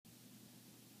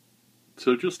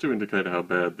So just to indicate how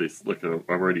bad this, like, I'm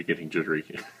already getting jittery.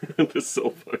 This cell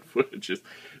phone footage is.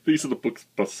 These are the books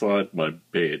beside my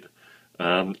bed.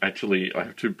 Actually, I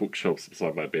have two bookshelves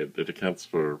beside my bed. That accounts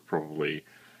for probably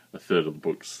a third of the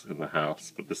books in the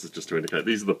house. But this is just to indicate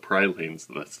these are the pralines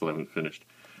that I still haven't finished.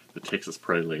 The Texas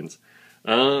pralines.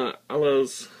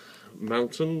 Allah's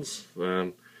Mountains,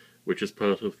 which is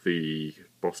part of the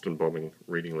Boston bombing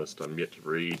reading list I'm yet to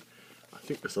read. I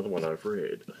think this other one I've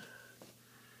read.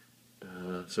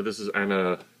 So this is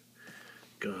Anna,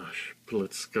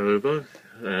 Politskova.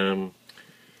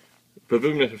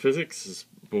 Baboon Metaphysics is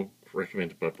a book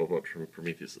recommended by Bob Watch from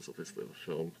Prometheus. Is obviously the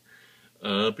film.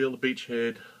 Beyond the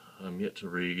Beachhead, I'm yet to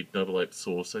read. Noble Ape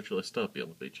Source. Actually, I start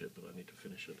Beyond the Beachhead, but I need to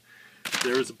finish it.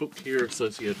 There is a book here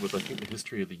associated with, I think, the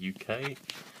history of the UK,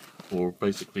 or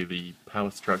basically the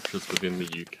power structures within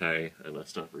the UK, and I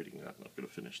start reading that, and I've got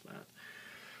to finish that.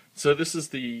 So this is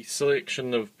the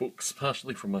selection of books,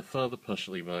 partially from my father,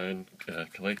 partially my own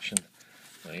collection.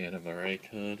 My Anna Murray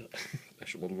card,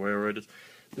 National Model Railroaders.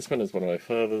 This one is one of my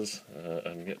father's.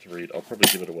 I'm yet to read. I'll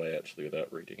probably give it away actually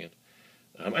without reading it.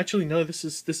 Actually, no. This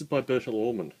is by Bertil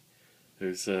Orman,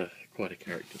 who's quite a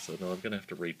character. So no, I'm going to have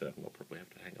to read that, and I'll probably have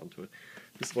to hang on to it.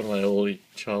 This is one of my early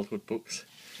childhood books.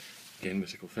 Again,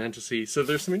 mythical fantasy. So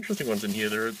there's some interesting ones in here.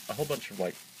 There are a whole bunch of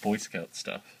like Boy Scout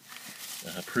stuff.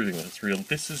 Proving that it's real.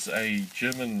 This is a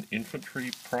German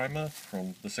infantry primer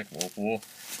from the Second World War,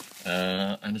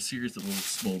 and a series of little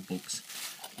small books,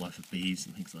 Life of Bees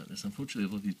and things like this. Unfortunately,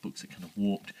 a lot of these books are kind of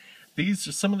warped.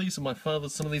 Some of these are my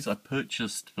father's, some of these I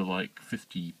purchased for like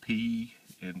 50p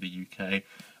in the UK,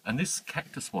 and this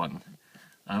cactus one,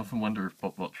 I often wonder if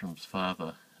Bob Lottram's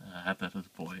father had that as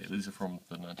a boy. These are from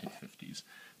the 1950s.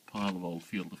 Pile of old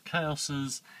Field of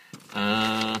Chaoses.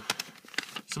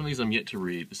 Some of these I'm yet to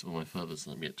read. This is one of my father's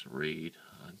I'm yet to read.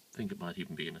 I think it might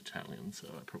even be in Italian, so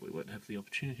I probably won't have the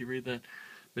opportunity to read that.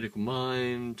 Medical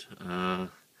Mind.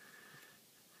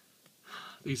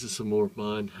 These are some more of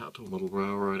mine. Outdoor Model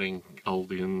Railroading,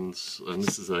 Oldians, and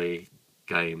this is a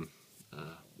game,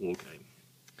 war game.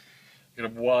 I've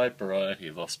got a wide variety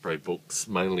of Osprey books,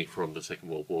 mainly from the Second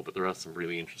World War, but there are some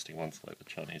really interesting ones like the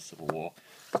Chinese Civil War,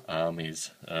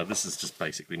 armies. This is just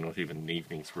basically not even an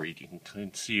evening's read. You can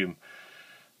consume,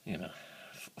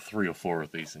 3 or 4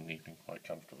 of these in the evening quite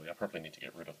comfortably. I probably need to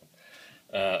get rid of them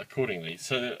accordingly.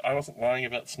 So I wasn't lying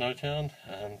about Snowtown.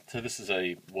 So this is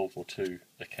a World War II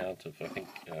account of, I think,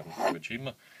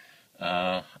 Iwo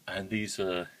Jima. And these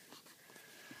are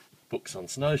books on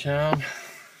Snowtown.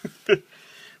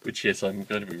 Which, yes, I'm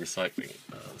going to be recycling.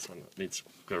 This one needs to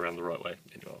go around the right way.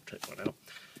 Anyway, I'll take one out.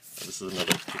 This is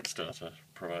another Kickstarter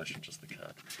promotion, just the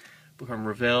card. Book on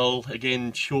Ravel.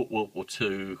 Again, short World War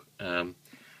II.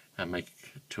 Make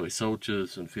Toy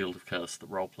Soldiers and Field of Chaos, the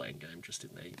role-playing game, just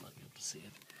in there. You might be able to see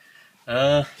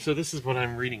it. So this is what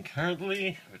I'm reading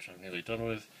currently, which I'm nearly done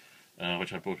with,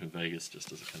 which I bought in Vegas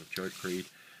just as a kind of joke read.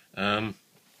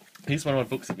 Here's one of my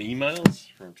books of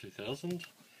emails from 2000.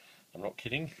 I'm not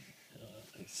kidding.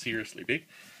 It's seriously big.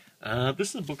 This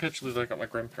is a book actually that I got my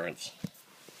grandparents,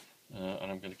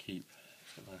 and I'm going to keep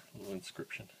for my little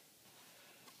inscription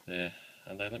there.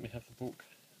 And they let me have the book.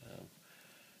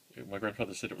 My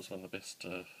grandfather said it was one of the best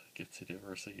gifts he'd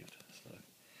ever received, so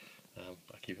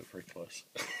I keep it very close.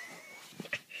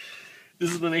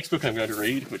 This is the next book I'm going to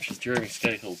read, which is Jeremy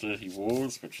Scahill, Dirty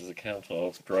Wars, which is an account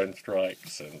of drone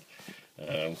strikes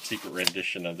and secret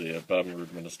rendition under the Obama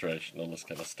administration, all this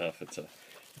kind of stuff. It's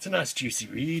a nice juicy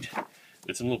read,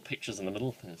 with some little pictures in the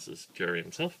middle. This is Jerry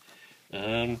himself.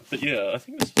 But yeah, I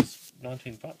think this was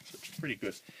 $19, which is pretty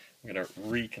good. I'm going to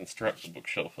reconstruct the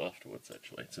bookshelf afterwards,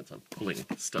 actually, since I'm pulling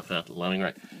stuff out of the lining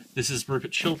rack. This is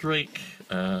Rupert Sheldrake.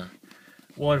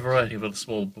 Wide variety of other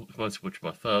small books, most of which are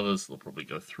my father's. They'll probably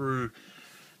go through.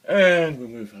 And we'll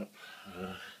move up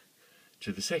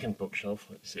to the second bookshelf.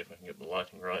 Let's see if I can get the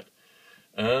lighting right.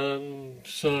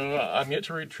 So I'm yet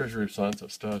to read Treasury of Science.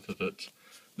 I've started it.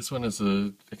 This one is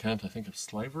an account, I think, of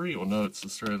slavery, or no, it's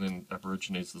Australian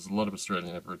Aborigines. There's a lot of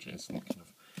Australian Aborigines and kind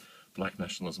of black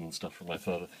nationalism and stuff from my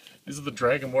father. These are the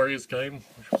Dragon Warriors game,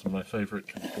 which was one of my favourite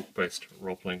kind of book-based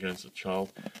role-playing games as a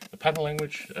child. The Pattern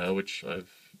Language, which I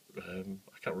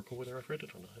can't recall whether I've read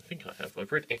it or not. I think I have.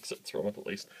 I've read excerpts from it at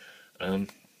least. Art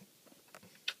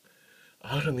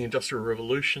and the Industrial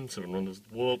Revolution, Seven Wonders of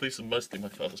the World. These are mostly my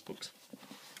father's books.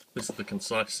 This is the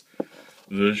concise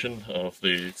version of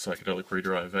the psychedelic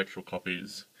reader. I have actual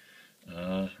copies.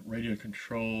 Radio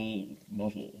Control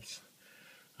Models.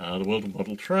 The World of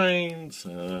Model Trains.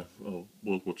 World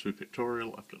War II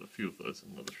Pictorial. I've got a few of those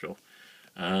in another shelf.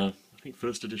 I think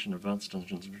first edition Advanced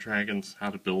Dungeons and Dragons. How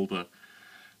to build a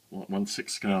 1/6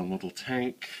 scale model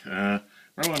tank.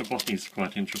 Marijuana botany is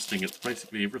quite interesting. It's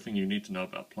basically everything you need to know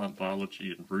about plant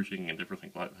biology and rooting and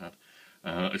everything like that.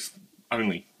 It's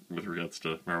only with regards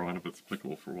to marijuana, but it's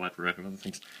applicable for a wide variety of other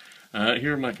things.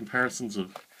 Here are my comparisons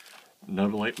of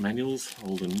Noble Ape manuals,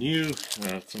 old and new.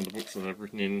 Some of the books that I've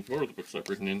written in, more of the books I've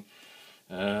written in.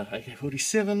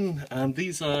 AK-47.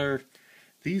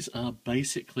 These are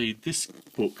basically, this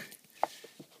book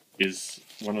is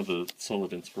one of the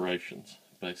solid inspirations,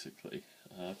 basically.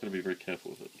 I've got to be very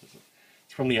careful with it, because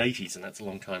it's from the 80s, and that's a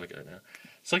long time ago now.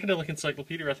 Psychedelic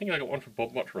Encyclopedia, I think I got one from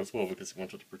Bob Motter as well, because he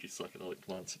wanted to produce psychedelic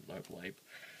plants in Noble Ape.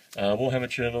 Warhammer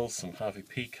Journals, some Harvey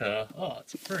Pekar. Oh,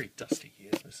 it's very dusty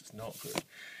here, this is not good.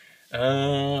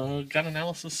 Gun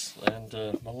Analysis and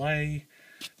Malay.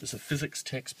 There's a physics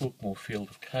textbook, more Field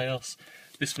of Chaos.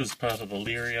 This was part of the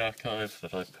Leary archive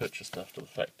that I purchased after the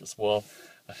fact as well.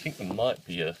 I think there might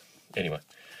be a... Anyway,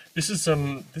 this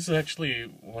is actually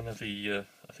one of the...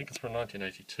 I think it's from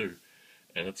 1982,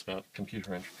 and it's about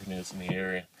computer entrepreneurs in the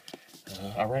area.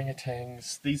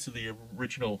 Orangutans. These are the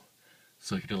original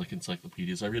psychedelic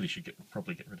encyclopedias. I really should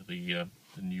probably get rid of the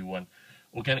new one.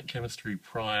 Organic Chemistry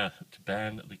prior to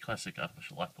ban, the classic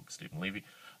Artificial Life book, Stephen Levy.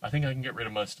 I think I can get rid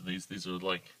of most of these. These are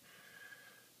like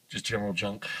just general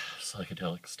junk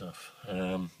psychedelic stuff.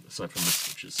 Aside from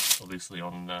this, which is obviously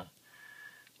on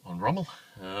Rommel.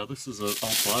 This is an old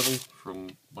Bible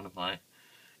from one of my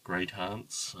great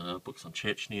aunts. Books on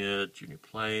Chechnya, Junior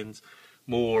Plains,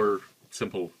 more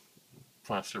simple,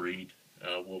 fast to read.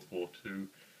 World War II.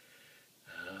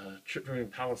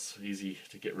 Trip Palace, easy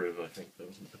to get rid of, I think. That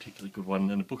wasn't a particularly good one.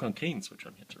 And a book on Keynes, which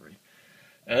I'm yet to read.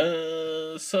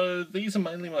 So these are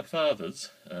mainly my father's,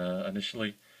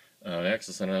 initially.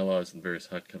 Axis and Allies and various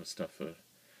hardcover stuff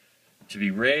to be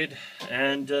read.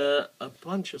 And a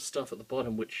bunch of stuff at the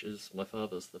bottom, which is my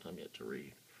father's that I'm yet to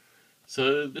read.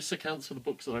 So this accounts for the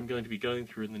books that I'm going to be going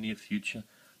through in the near future.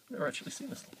 I've never actually seen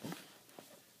this book.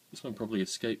 This one probably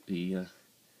escaped the...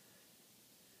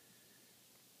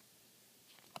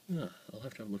 I'll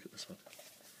have to have a look at this one.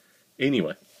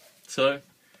 Anyway, so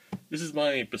this is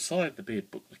my Beside the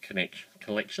Bed book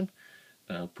collection,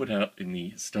 put out in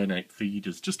the Stone Ape feed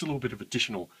as just a little bit of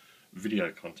additional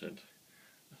video content.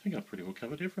 I think I've pretty well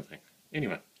covered everything.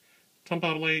 Anyway, Tom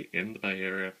Bartley in the Bay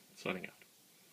Area, signing out.